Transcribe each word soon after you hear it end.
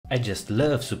I just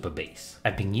love Supabase.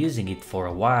 I've been using it for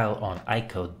a while on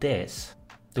iCodeThis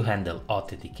to handle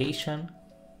authentication,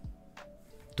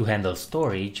 to handle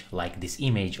storage like this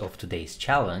image of today's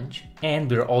challenge,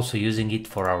 and we're also using it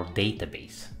for our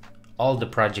database. All the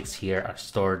projects here are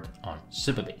stored on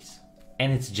Supabase,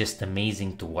 and it's just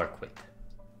amazing to work with.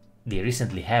 They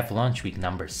recently have launch week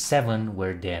number 7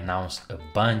 where they announced a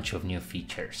bunch of new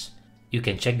features. You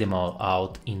can check them all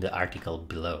out in the article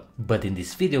below. But in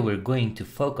this video we're going to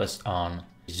focus on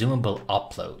resumable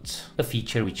uploads, a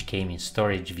feature which came in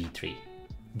Storage v3.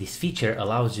 This feature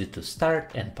allows you to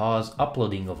start and pause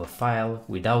uploading of a file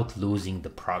without losing the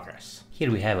progress.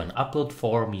 Here we have an upload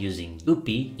form using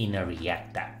Uppy in a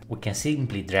React app. We can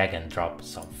simply drag and drop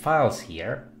some files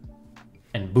here,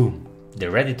 and boom,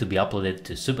 they're ready to be uploaded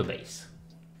to Supabase.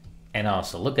 And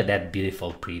also look at that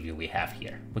beautiful preview we have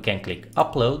here. We can click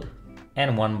upload,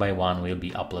 and one by one will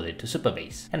be uploaded to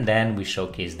Supabase, and then we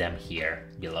showcase them here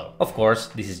below. Of course,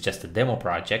 this is just a demo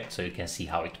project, so you can see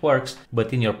how it works,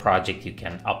 but in your project you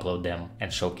can upload them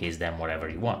and showcase them wherever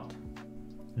you want.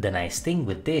 The nice thing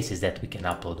with this is that we can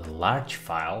upload a large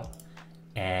file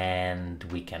and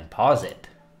we can pause it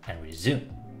and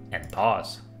resume and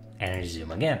pause and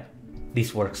resume again.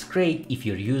 This works great if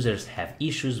your users have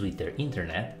issues with their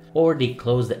internet or they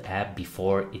close the app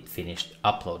before it finished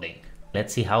uploading.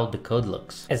 Let's see how the code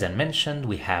looks. As I mentioned,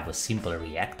 we have a simple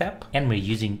React app and we're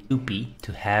using Uppy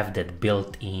to have that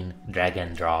built-in drag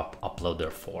and drop uploader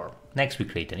form. Next, we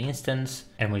create an instance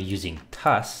and we're using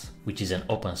TUS, which is an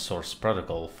open source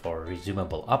protocol for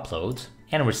resumable uploads.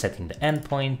 And we're setting the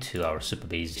endpoint to our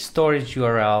Supabase storage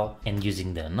URL, and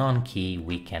using the anon key,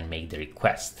 we can make the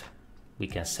request. We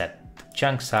can set the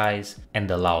chunk size and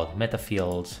the allowed meta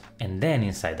fields. And then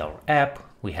inside our app,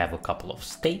 we have a couple of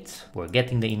states. We're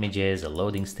getting the images, a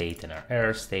loading state and our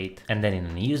error state. And then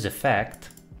in a use effect,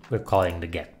 we're calling the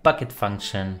getBucket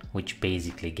function, which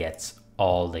basically gets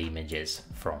all the images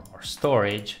from our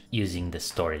storage using the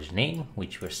storage name,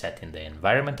 which we're set in the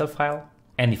environmental file.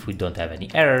 And if we don't have any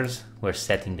errors, we're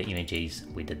setting the images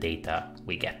with the data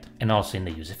we get. And also in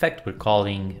the use effect, we're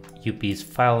calling Uppy's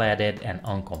file added and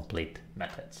onComplete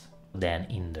methods. Then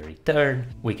in the return,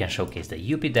 we can showcase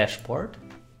the Uppy dashboard,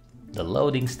 the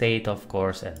loading state, of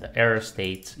course, and the error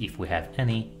states if we have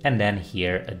any. And then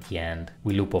here at the end,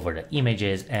 we loop over the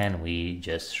images and we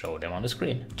just show them on the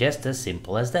screen. Just as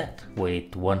simple as that.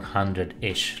 With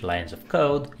 100-ish lines of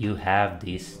code, you have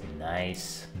this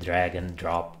nice drag and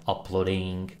drop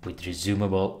uploading with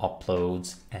resumable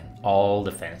uploads and all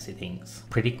the fancy things.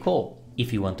 Pretty cool.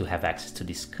 If you want to have access to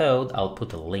this code, I'll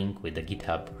put a link with the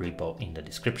GitHub repo in the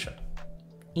description.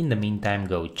 In the meantime,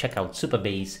 go check out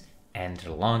Supabase and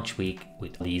the launch week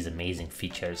with these amazing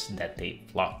features that they've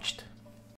launched.